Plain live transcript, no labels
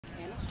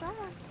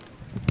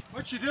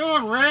What you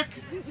doing, Rick?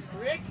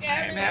 Rick,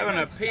 I'm having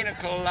a pina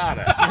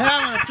colada. You're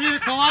having a pina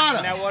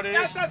colada. Now what it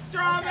is? that's a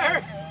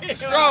strawberry.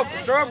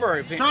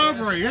 Strawberry pina.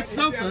 Strawberry, it's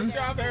something.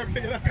 Strawberry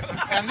pina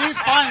colada. And these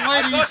fine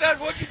I thought ladies, that's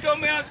what you told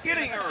me I was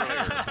getting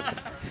earlier.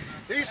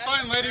 these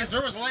fine ladies,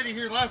 there was a lady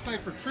here last night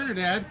from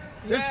Trinidad.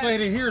 This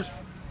lady here is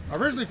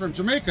originally from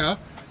Jamaica.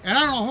 And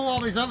I don't know who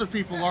all these other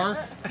people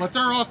are, but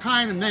they're all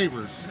kind of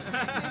neighbors.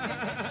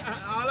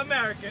 All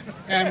American.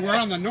 And we're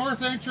on the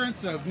north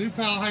entrance of New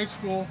Pal High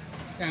School.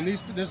 And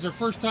this is their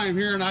first time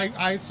here, and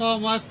I saw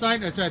them last night,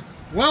 and I said,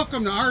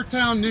 "Welcome to our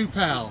town, New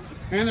Pal."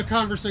 And the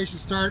conversation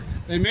started.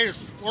 They made a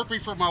Slurpee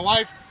for my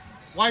wife.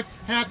 Wife,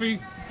 happy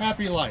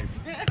life.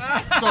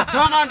 So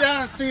come on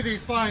down and see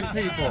these fine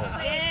people.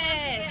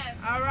 Yes.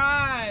 All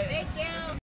right. Thank you.